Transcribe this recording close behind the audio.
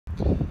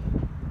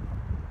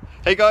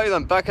Hey guys,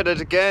 I'm back at it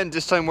again,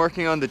 this time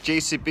working on the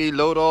JCB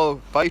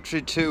Load-All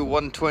pt1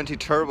 120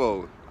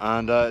 turbo,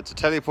 and it's a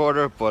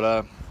teleporter,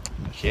 but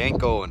she ain't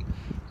going,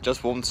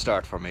 just won't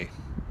start for me.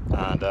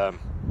 And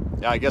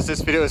yeah, I guess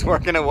this video is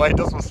working out why it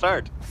doesn't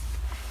start.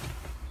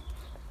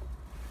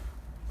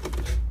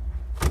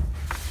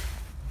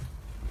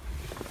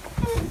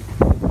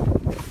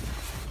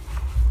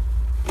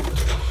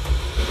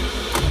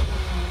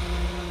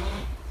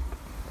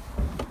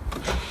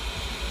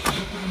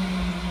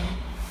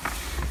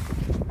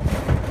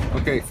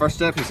 Okay, first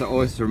step is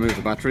always to remove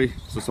the battery,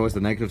 so it's always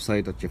the negative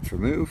side that you have to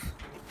remove.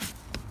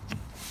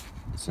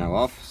 It's now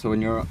off, so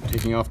when you're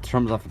taking off the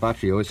terminals off the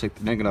battery, you always take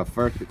the negative off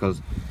first,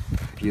 because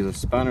if you use a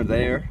spanner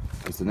there,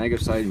 it's the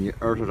negative side, and you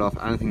earth it off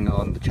anything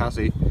on the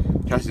chassis.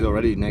 The chassis is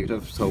already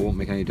negative, so it won't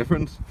make any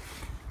difference.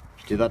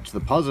 If you do that to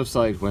the positive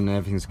side when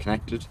everything's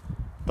connected,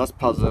 that's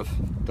positive,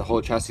 the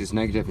whole chassis is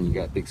negative and you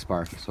get a big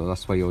spark, so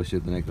that's why you always do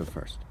the negative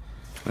first.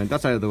 When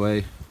that's out of the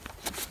way,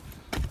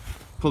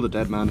 pull the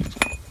dead man.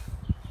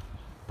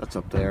 That's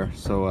up there,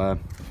 so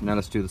now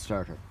let's do the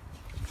starter.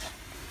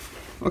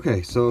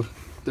 Okay, so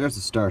there's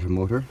the starter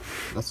motor.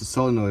 That's the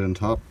solenoid on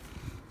top,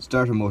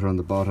 starter motor on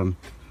the bottom,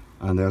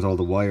 and there's all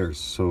the wires.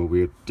 So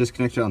we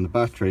disconnected on the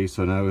battery,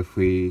 so now if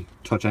we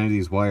touch any of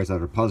these wires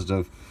that are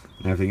positive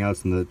and everything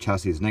else in the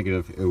chassis is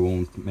negative, it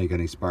won't make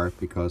any spark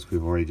because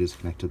we've already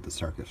disconnected the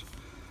circuit.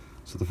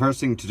 So the first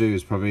thing to do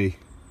is probably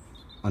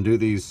undo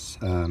these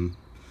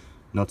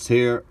nuts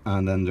here,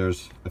 and then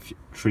there's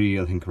three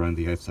I think around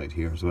the outside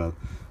here as well.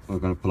 We're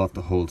going to pull off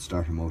the whole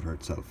starter motor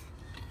itself.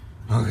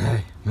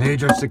 Okay,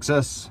 major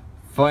success,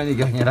 finally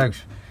getting it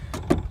out.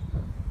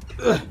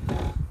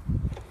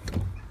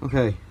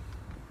 Okay,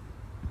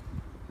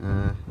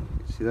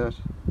 see that?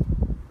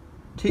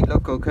 Teeth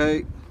look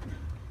okay.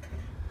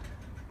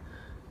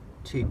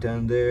 Teeth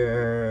down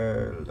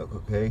there look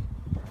okay.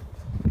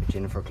 Get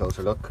in for a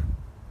closer look.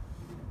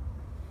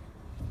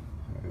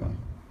 There we go.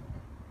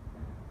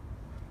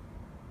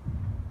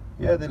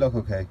 Yeah, they look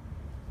okay.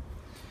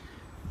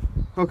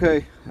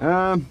 Okay,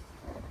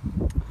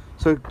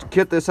 so to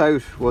get this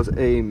out was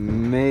a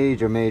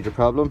major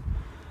problem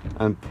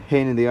and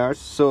pain in the arse.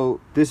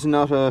 So this is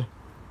not a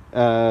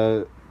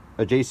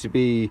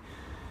JCB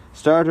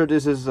starter,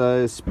 this is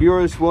a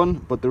spurious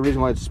one, but the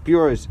reason why it's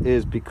spurious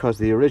is because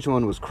the original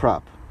one was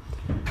crap.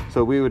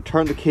 So we would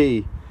turn the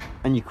key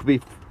and you could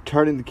be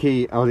turning the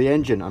key or the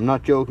engine, I'm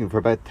not joking, for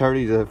about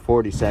 30 to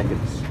 40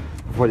 seconds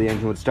before the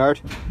engine would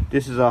start.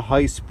 This is a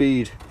high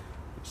speed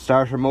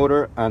starter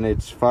motor and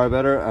it's far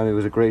better, and it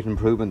was a great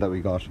improvement that we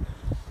got.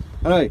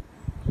 Anyway,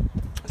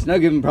 it's now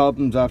giving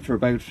problems after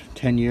about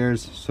 10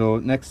 years, so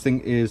next thing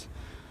is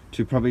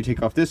to probably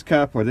take off this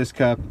cap or this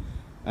cap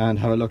and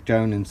have a look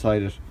down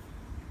inside it.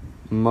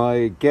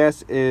 My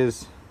guess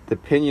is the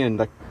pinion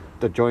that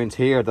joins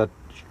here, that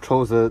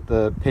throws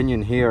the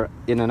pinion here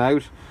in and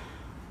out,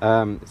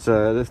 it's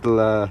a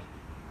little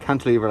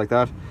cantilever like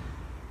that.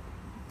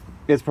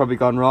 It's probably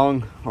gone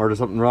wrong, or there's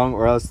something wrong,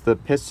 or else the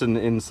piston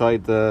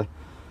inside the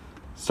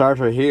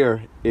starter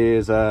here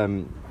is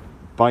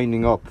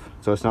binding up,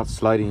 so it's not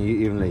sliding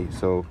evenly.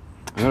 So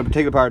I'm going to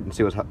take it apart and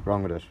see what's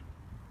wrong with it.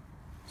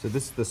 So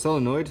this is the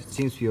solenoid, it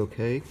seems to be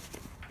okay.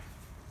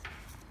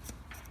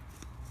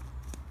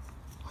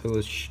 I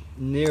was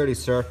nearly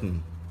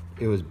certain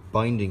it was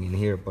binding in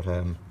here, but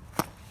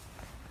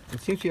it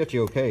seems to be actually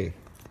okay.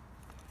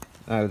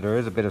 Now there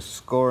is a bit of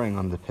scoring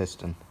on the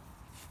piston.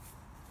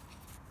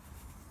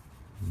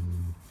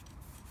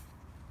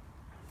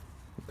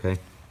 Okay,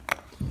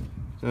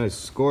 so it's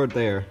scored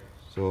there,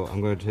 so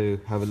I'm going to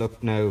have a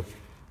look now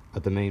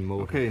at the main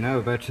motor. Okay, now I'm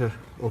about to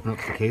open up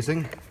the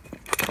casing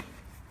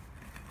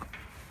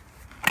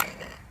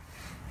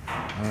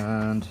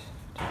and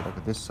take a look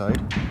at this side.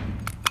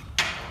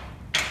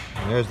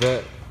 And there's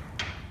the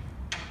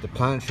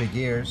planetary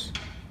gears.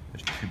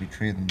 There should be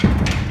three of them.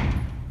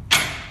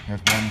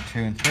 There's 1, 2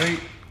 and 3.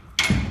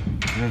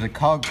 There's a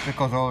cog that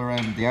goes all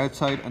around the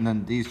outside, and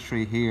then these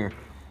three here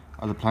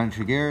are the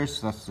planetary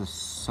gears. That's the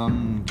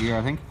sun gear,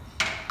 I think.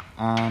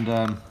 And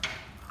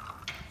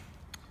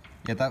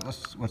yeah, that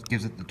was what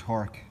gives it the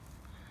torque.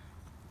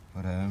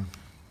 But so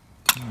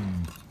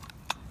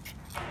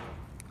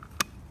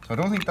I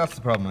don't think that's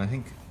the problem. I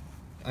think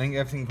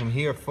everything from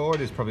here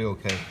forward is probably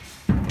okay.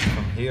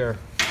 From here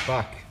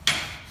back,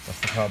 that's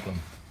the problem.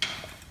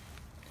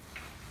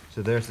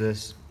 So there's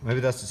this. Maybe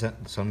that's the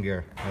sun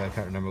gear. I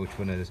can't remember which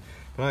one it is.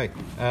 But anyway,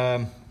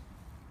 yeah,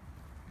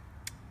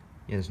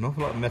 there's an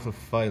awful lot of metal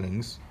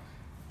filings.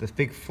 The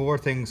big four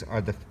things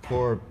are the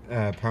four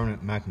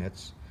permanent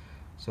magnets.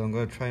 So I'm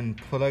going to try and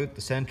pull out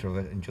the center of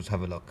it and just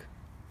have a look.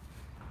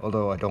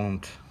 Although I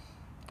don't,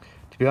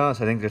 to be honest,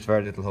 I think there's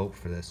very little hope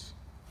for this.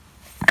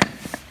 I'm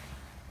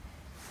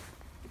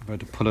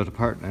about to pull it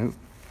apart now.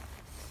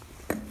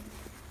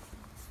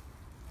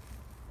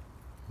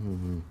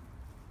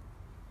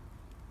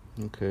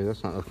 Okay,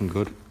 that's not looking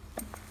good.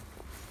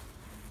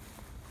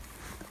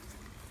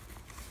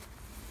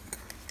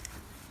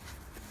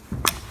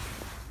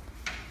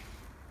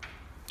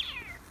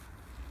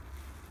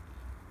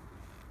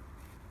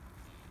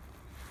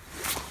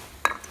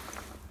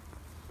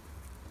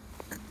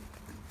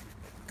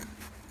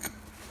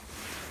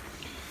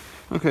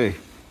 Okay,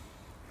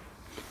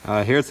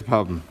 here's the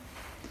problem.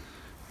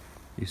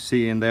 You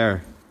see in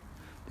there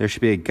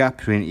should be a gap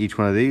between each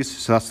one of these,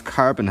 so that's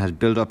carbon has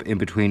built up in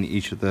between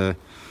each of these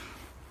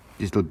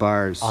little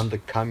bars. On the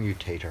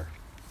commutator.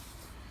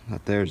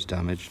 That there's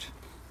damaged.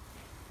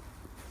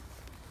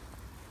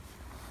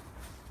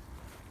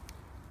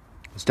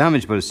 It's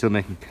damaged, but it's still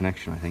making a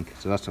connection, I think,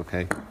 so that's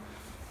okay.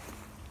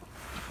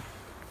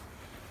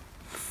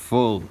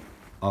 Full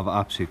of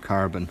absolute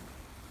carbon.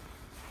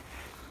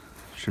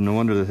 Sure, no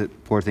wonder the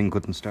poor thing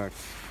couldn't start.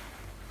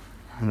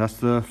 And that's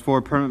the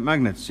 4 permanent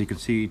magnets. You can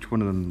see each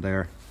one of them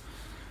there.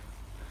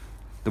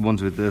 The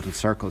ones with the little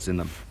circles in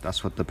them.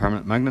 That's what the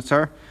permanent magnets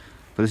are.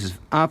 But this is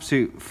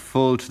absolute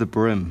full to the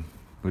brim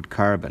with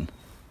carbon.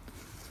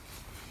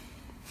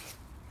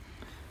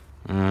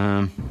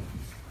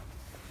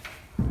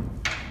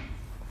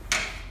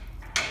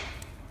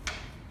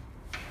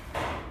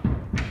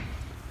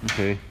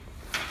 Okay.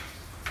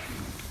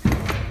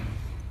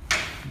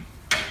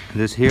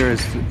 This here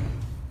is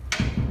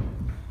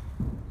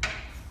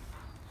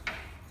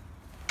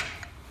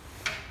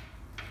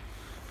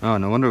oh,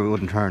 no wonder it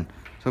wouldn't turn.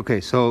 Okay,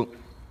 so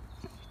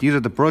these are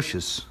the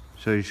brushes.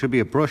 So there should be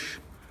a brush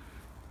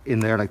in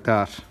there like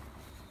that.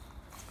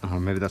 Oh,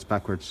 maybe that's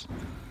backwards.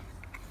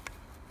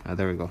 Ah,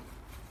 there we go.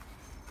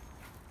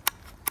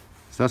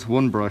 So that's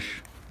one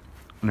brush,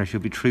 and there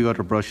should be 3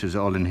 other brushes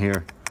all in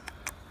here.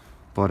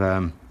 But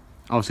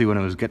obviously when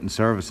I was getting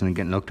serviced and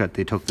getting looked at,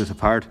 they took this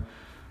apart,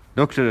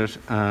 looked at it,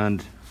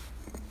 and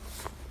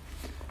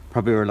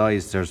probably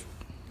realised there's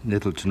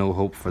little to no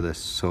hope for this.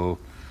 So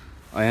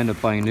I ended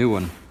up buying a new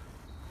one.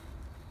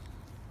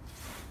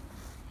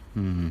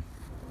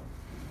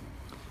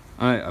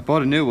 I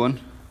bought a new one,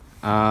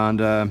 and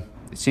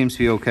it seems to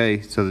be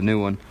okay. So the new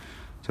one,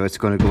 so it's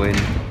going to go in.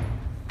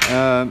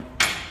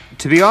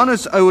 To be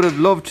honest, I would have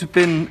loved to have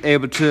been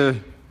able to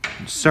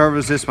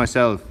service this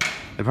myself.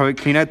 I'd probably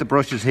clean out the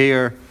brushes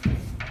here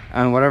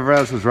and whatever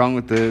else was wrong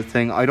with the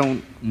thing. I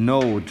don't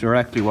know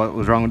directly what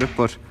was wrong with it,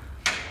 but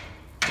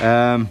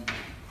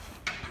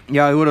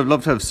yeah, I would have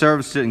loved to have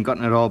serviced it and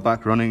gotten it all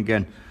back running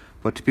again.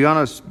 But to be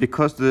honest,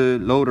 because the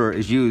loader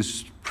is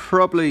used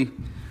probably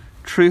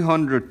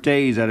 300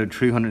 days out of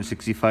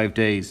 365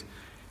 days,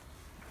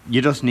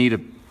 you just need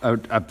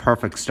a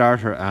perfect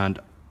starter, and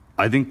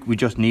I think we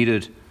just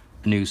needed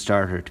a new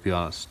starter, to be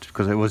honest,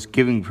 because it was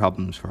giving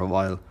problems for a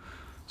while.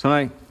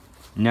 So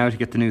now to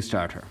get the new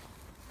starter.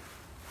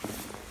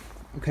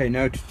 Okay,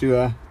 now to do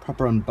a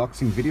proper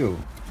unboxing video.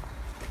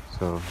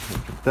 So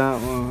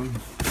that one,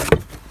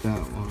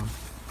 that one.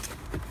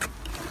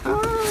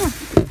 Ah,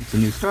 it's a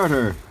new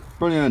starter.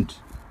 Brilliant.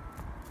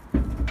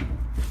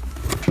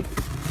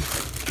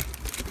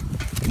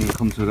 And it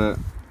comes with a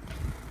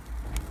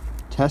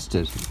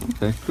tested.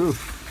 Okay, cool.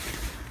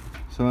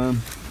 So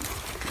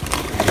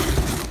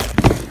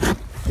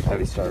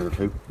heavy starter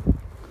too.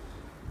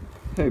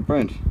 Hey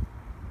Brent,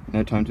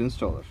 now time to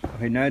install it.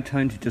 Okay, now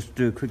time to just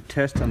do a quick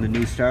test on the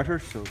new starter.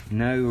 So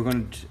now we're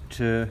going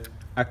to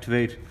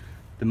activate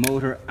the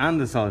motor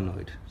and the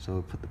solenoid.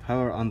 So put the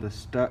power on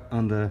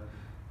the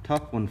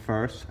top one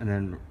first, and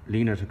then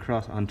lean it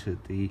across onto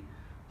the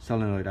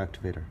solenoid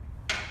activator.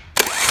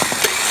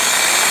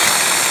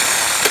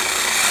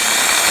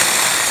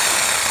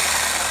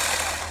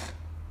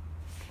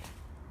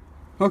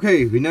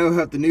 Okay, we now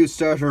have the new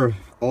starter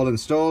all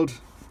installed.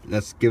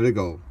 Let's give it a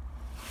go.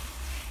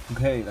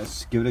 Okay,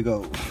 let's give it a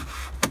go.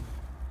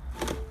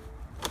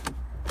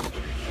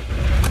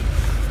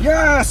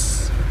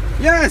 Yes!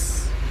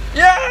 Yes!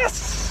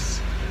 Yes!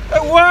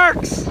 It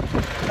works!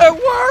 It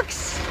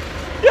works!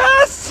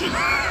 Yes!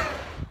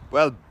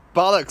 Well,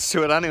 bollocks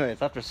to it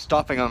anyways, after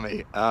stopping on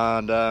me.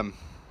 And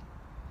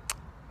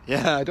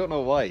yeah, I don't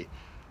know why.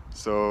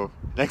 So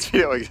next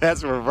video, I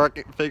guess we're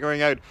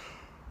figuring out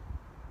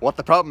what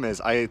the problem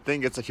is. I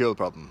think it's a fuel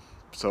problem.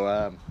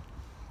 So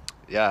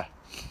yeah,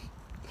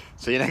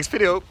 see you next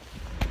video.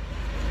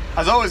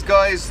 As always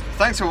guys,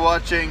 thanks for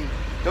watching.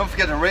 Don't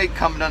forget to rate,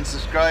 comment and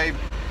subscribe.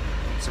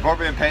 Support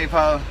me on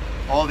PayPal,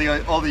 all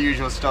the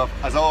usual stuff.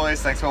 As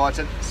always, thanks for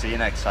watching. See you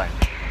next time.